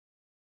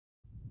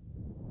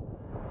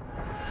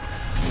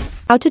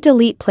How to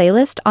delete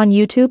playlist on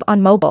YouTube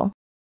on mobile.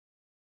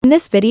 In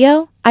this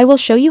video, I will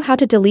show you how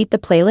to delete the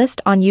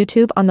playlist on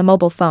YouTube on the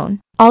mobile phone.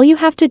 All you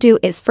have to do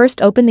is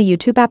first open the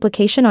YouTube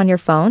application on your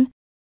phone,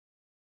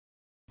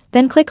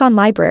 then click on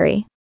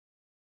Library,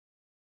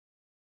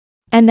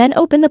 and then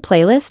open the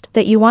playlist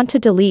that you want to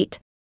delete.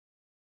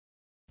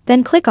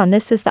 Then click on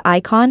this as the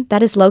icon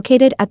that is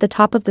located at the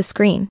top of the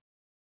screen.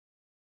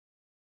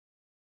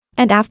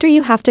 And after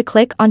you have to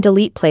click on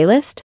Delete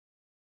Playlist.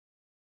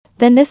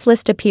 Then this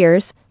list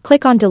appears,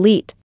 click on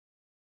Delete.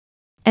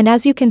 And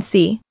as you can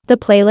see, the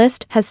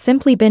playlist has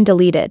simply been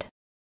deleted.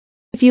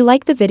 If you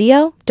like the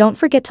video, don't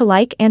forget to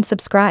like and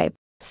subscribe.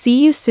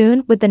 See you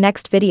soon with the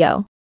next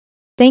video.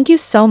 Thank you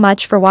so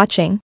much for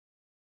watching.